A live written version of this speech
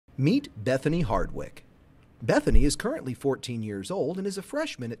Meet Bethany Hardwick. Bethany is currently 14 years old and is a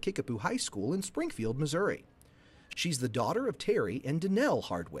freshman at Kickapoo High School in Springfield, Missouri. She's the daughter of Terry and Danelle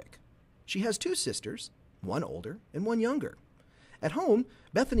Hardwick. She has two sisters, one older and one younger. At home,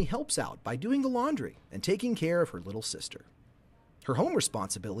 Bethany helps out by doing the laundry and taking care of her little sister. Her home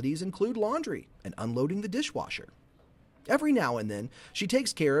responsibilities include laundry and unloading the dishwasher. Every now and then, she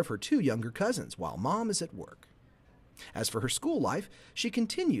takes care of her two younger cousins while Mom is at work. As for her school life, she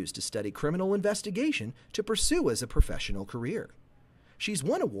continues to study criminal investigation to pursue as a professional career. She's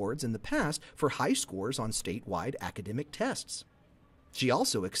won awards in the past for high scores on statewide academic tests. She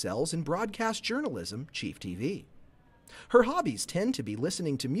also excels in broadcast journalism, Chief TV. Her hobbies tend to be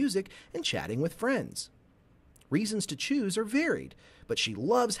listening to music and chatting with friends. Reasons to choose are varied, but she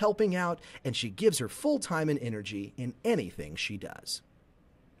loves helping out and she gives her full time and energy in anything she does.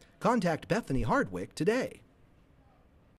 Contact Bethany Hardwick today.